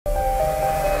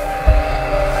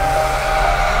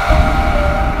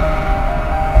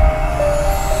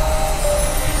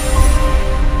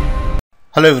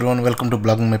Hello everyone, welcome to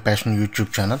Blogging My Passion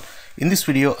YouTube channel. In this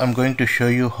video, I'm going to show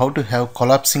you how to have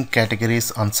collapsing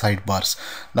categories on sidebars.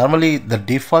 Normally, the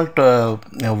default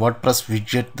WordPress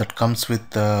widget that comes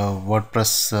with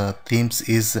WordPress themes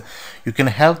is you can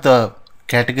have the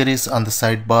categories on the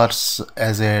sidebars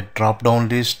as a drop-down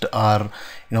list, or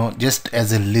just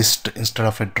as a list instead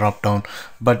of a drop-down.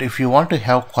 But if you want to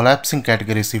have collapsing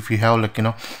categories, if you have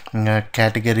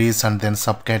categories and then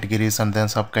subcategories and then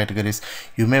subcategories,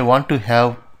 you may want to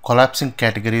have collapsing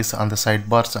categories on the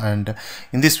sidebars. And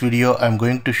in this video I'm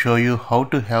going to show you how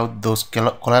to have those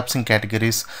collapsing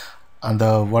categories on the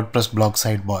WordPress blog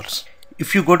sidebars.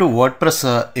 If you go to WordPress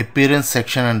appearance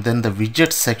section and then the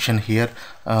widgets section here,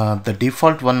 the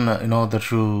default one that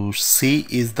you see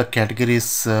is the categories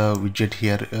widget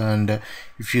here. And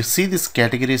if you see this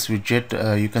categories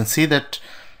widget, you can see that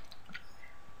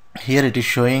here it is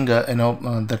showing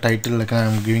the title, like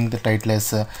I'm giving the title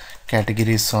as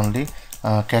categories only,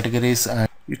 categories, and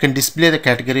you can display the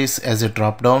categories as a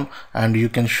drop down, and you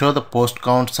can show the post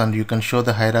counts and you can show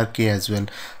the hierarchy as well,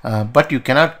 but you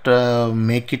cannot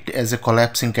make it as a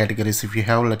collapsing categories. If you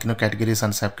have categories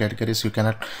and subcategories, you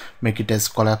cannot make it as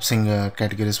collapsing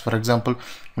categories. For example,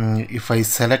 if I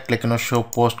select show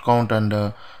post count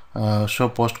and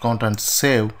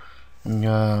save,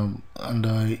 and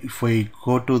if I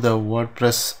go to the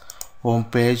WordPress home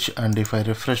page and if I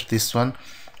refresh this one,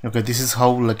 okay, this is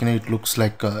how it looks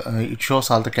like. It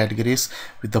shows all the categories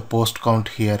with the post count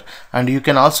here, and you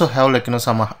can also have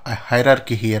some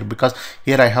hierarchy here, because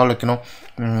here I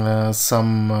have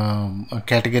some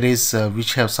categories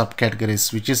which have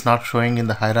subcategories which is not showing in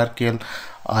the hierarchical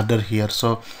order here.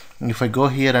 So if I go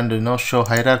here and show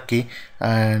hierarchy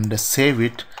and save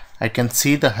it, I can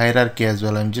see the hierarchy as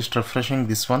well. I'm just refreshing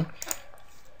this one.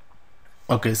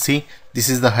 Okay, see, this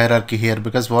is the hierarchy here,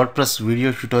 because WordPress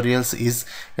video tutorials is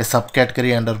a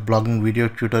subcategory under blogging video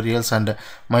tutorials, and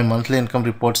my monthly income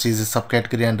reports is a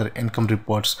subcategory under income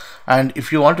reports. And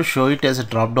if you want to show it as a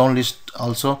drop down list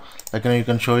also, you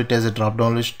can show it as a drop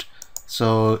down list.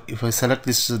 So if I select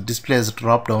this display as a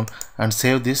drop down and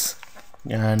save this,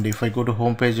 and if I go to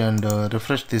home page and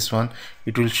refresh this one,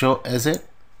 it will show as a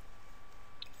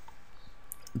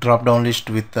drop down list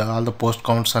with all the post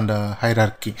counts and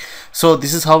hierarchy. So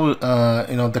this is how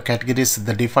the categories,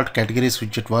 the default categories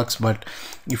widget works. But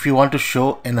if you want to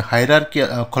show in hierarchy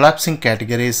collapsing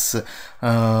categories,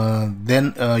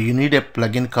 then you need a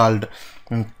plugin called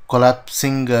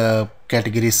collapsing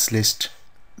categories list.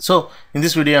 So in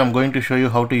this video I'm going to show you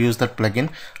how to use that plugin.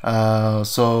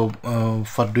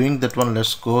 For doing that one,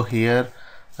 let's go here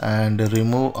and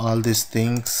remove all these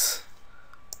things.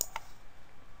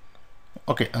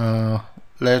 Okay,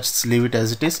 let's leave it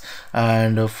as it is.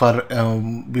 And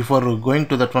before going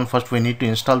to that one, first we need to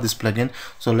install this plugin.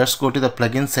 So let's go to the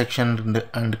plugin section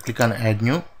and click on add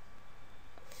new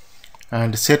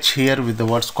and search here with the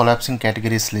words collapsing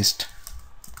categories list.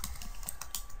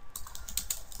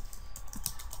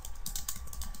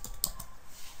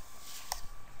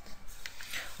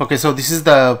 Okay, so this is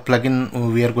the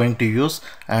plugin we are going to use,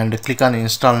 and click on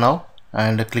install now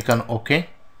and click on OK.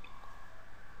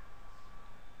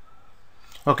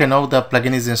 Okay, now the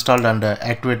plugin is installed, and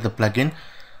activate the plugin.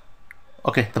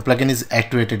 Okay, the plugin is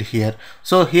activated here.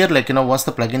 So here, once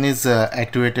the plugin is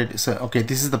activated, so okay,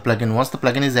 this is the plugin. Once the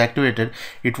plugin is activated,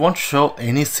 it won't show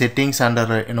any settings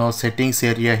under settings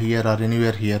area here or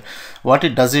anywhere here. What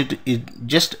it does, it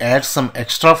just adds some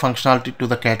extra functionality to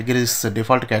the categories,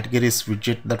 default categories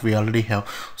widget that we already have.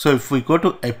 So if we go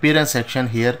to appearance section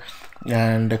here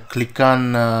and click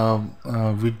on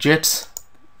widgets.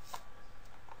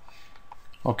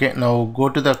 Okay, now go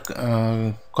to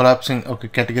the collapsing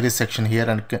categories section here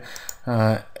and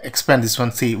expand this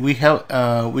one. See, we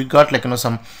have we got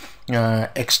some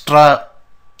extra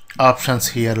options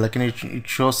here. It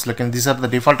shows these are the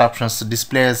default options: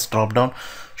 display as drop down,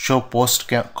 show post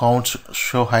counts,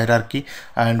 show hierarchy,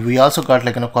 and we also got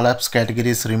collapse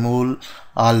categories, remove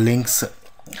all links,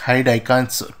 hide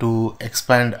icons to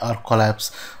expand or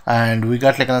collapse, and we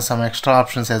got some extra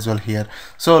options as well here.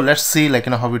 So let's see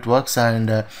how it works,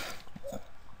 and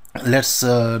let's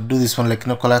do this one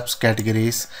collapse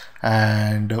categories.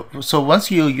 And so once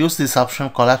you use this option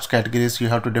collapse categories, you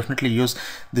have to definitely use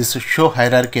this show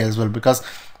hierarchy as well, because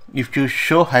if you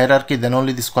show hierarchy, then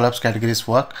only this collapse categories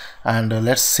work. And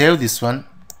let's save this one.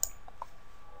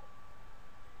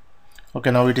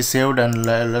 Okay, now it is saved, and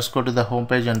let's go to the home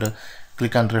page and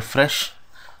click on refresh.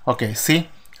 Okay, see,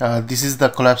 this is the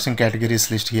collapsing categories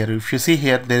list here. If you see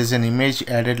here, there is an image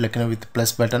added with the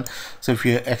plus button. So if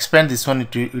you expand this one,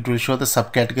 it will show the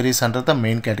subcategories under the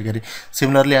main category.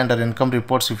 Similarly, under income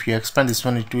reports, if you expand this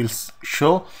one, it will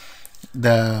show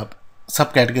the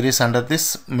subcategories under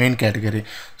this main category.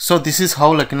 So this is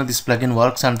how this plugin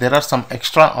works, and there are some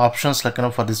extra options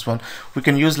for this one. We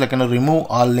can use remove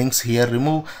all links here.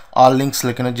 Remove all links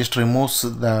just removes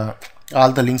the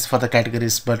all the links for the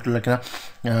categories, but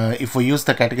if we use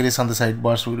the categories on the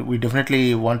sidebars, we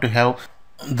definitely want to have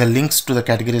the links to the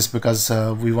categories, because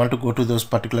we want to go to those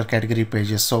particular category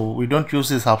pages, so we don't use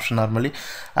this option normally.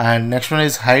 And next one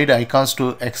is hide icons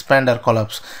to expand or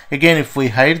collapse. Again, if we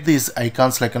hide these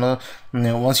icons,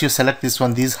 once you select this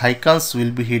one, these icons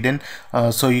will be hidden,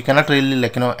 so you cannot really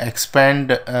expand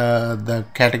the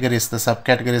categories, the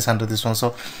subcategories under this one.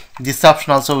 So this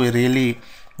option also we really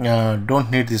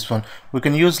don't need this one. We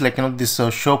can use this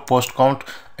show post count.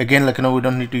 Again, we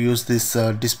don't need to use this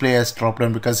display as drop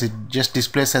down, because it just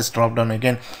displays as drop down.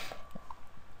 Again,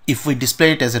 if we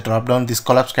display it as a drop down, this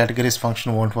collapse categories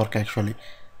function won't work actually.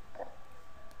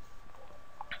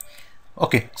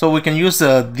 Okay, so we can use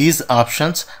these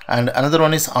options. And another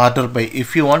one is order by.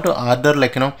 If you want to order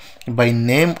by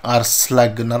name or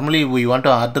slug, normally we want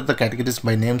to order the categories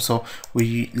by name, so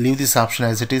we leave this option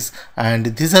as it is.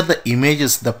 And these are the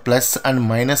images, the plus and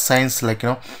minus signs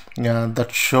that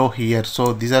show here.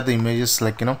 So these are the images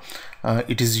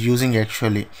it is using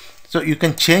actually. So you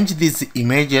can change these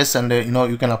images, and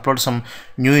you can upload some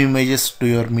new images to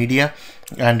your media,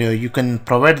 and you can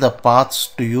provide the paths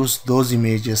to use those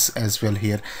images as well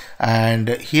here. And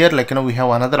here we have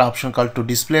another option called to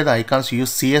display the icons,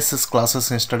 use CSS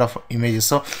classes instead of images.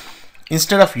 So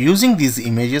instead of using these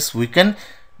images, we can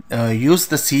use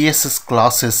the CSS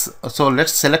classes. So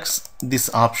let's select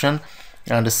this option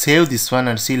and save this one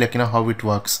and see how it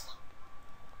works.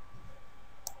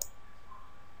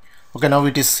 Okay, now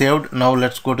it is saved. Now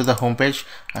let's go to the home page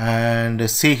and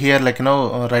see here right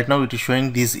now it is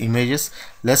showing these images.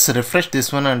 Let's refresh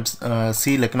this one and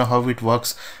see how it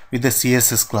works with the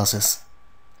CSS classes.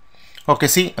 Okay,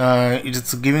 see it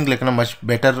is giving much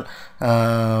better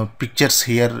pictures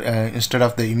here instead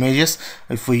of the images.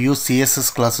 If we use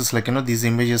CSS classes, these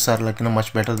images are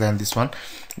much better than this one.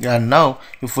 And now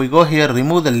if we go here,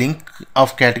 remove the link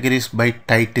of categories by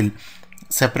title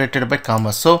separated by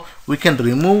commas. So we can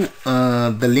remove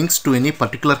the links to any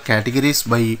particular categories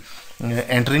by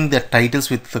entering the titles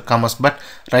with the commas, but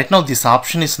right now this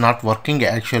option is not working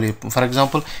actually. For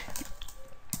example,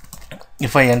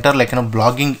 if I enter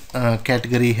blogging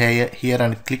category here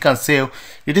and click on save,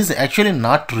 it is actually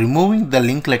not removing the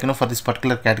link for this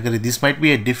particular category. This might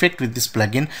be a defect with this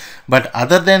plugin, but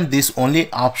other than this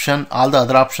only option, all the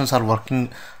other options are working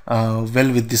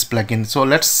well with this plugin. So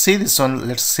let's see this one.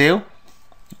 Let's save.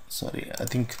 Sorry, I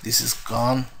think this is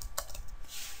gone.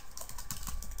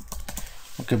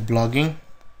 Okay, blogging,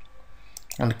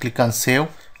 and click on save.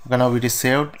 Okay, now it is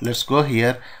saved. Let's go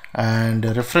here and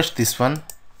refresh this one,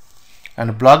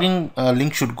 and blogging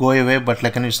link should go away, but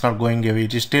it's not going away.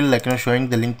 It is still showing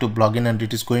the link to blogging, and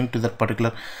it is going to that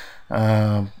particular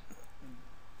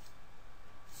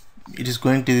it is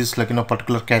going to this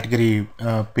particular category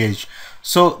page.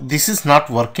 So this is not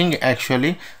working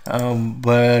actually,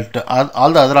 but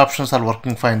all the other options are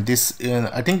working fine. This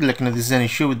I think this is an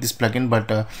issue with this plugin,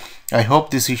 but I hope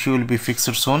this issue will be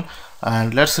fixed soon.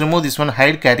 And let's remove this one,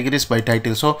 hide categories by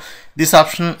title. So this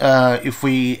option, if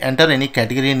we enter any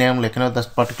category name, this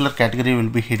particular category will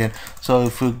be hidden. So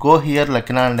if we go here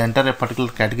and enter a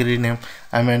particular category name,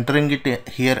 I'm entering it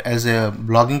here as a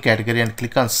blogging category and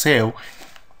click on save.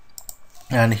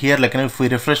 And here if we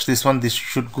refresh this one, this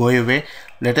should go away.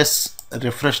 Let us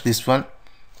refresh this one.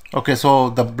 Okay, so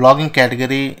the blogging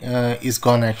category is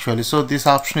gone actually. So this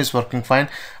option is working fine.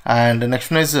 And the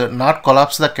next one is not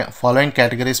collapse the following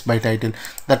categories by title.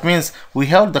 That means we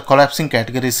have the collapsing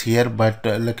categories here, but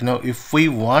if we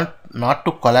want not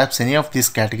to collapse any of these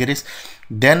categories,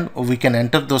 then we can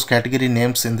enter those category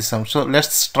names in the sum. So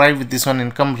let's try with this one,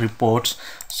 income reports.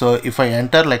 So if I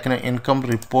enter income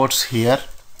reports here,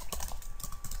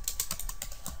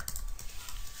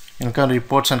 income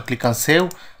reports, and click on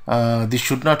save, this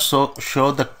should not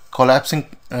show the collapsing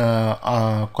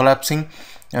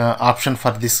option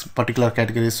for this particular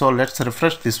category. So let's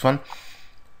refresh this one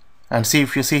and see.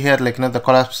 If you see here the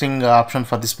collapsing option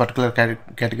for this particular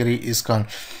category is gone.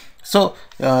 So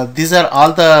these are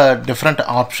all the different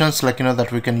options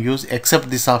that we can use, except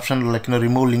this option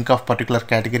remove link of particular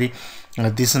category.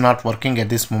 This is not working at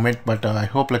this moment, but I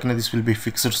hope this will be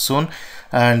fixed soon,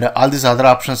 and all these other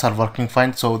options are working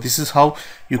fine. So this is how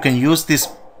you can use this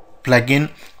plugin,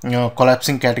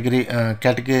 collapsing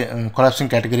collapsing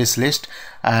categories list.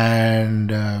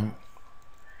 And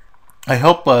I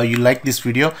hope you like this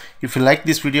video. If you like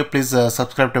this video, please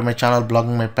subscribe to my channel,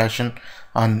 Blogging My Passion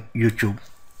on YouTube.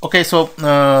 Okay, so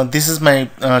this is my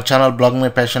channel Blogging My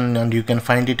Passion, and you can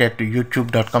find it at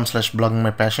youtube.com/blogging my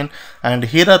passion. And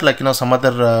here are, like, some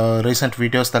other recent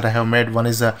videos that I have made. One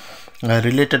is a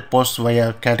related posts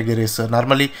via categories.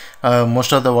 Normally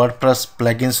most of the WordPress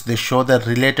plugins, they show the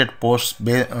related posts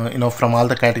from all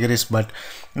the categories, but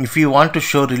if you want to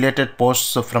show related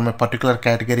posts from a particular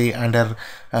category under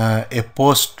a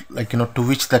post, like, to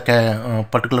which the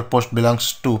particular post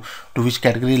belongs to which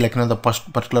category, like, the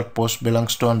particular post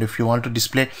belongs to, and if you want to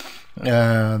display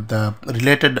the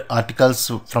related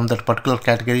articles from that particular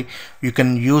category, you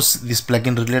can use this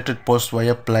plugin related post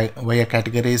via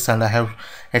categories, and I have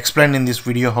explained in this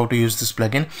video how to use this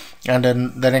plugin. And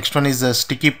then the next one is a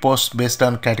sticky post based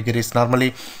on categories.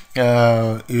 Normally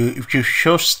if you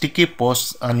show sticky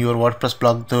posts on your WordPress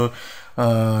blog,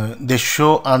 they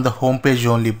show on the home page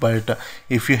only, but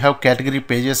if you have category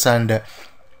pages, and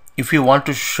if you want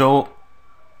to show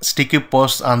sticky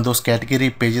posts on those category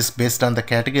pages based on the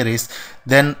categories,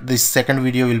 then this second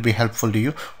video will be helpful to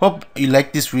you. Hope you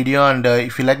like this video, and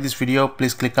if you like this video,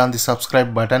 please click on the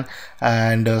subscribe button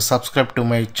and subscribe to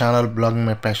my channel Blogging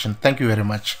My Passion. Thank you very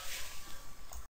much.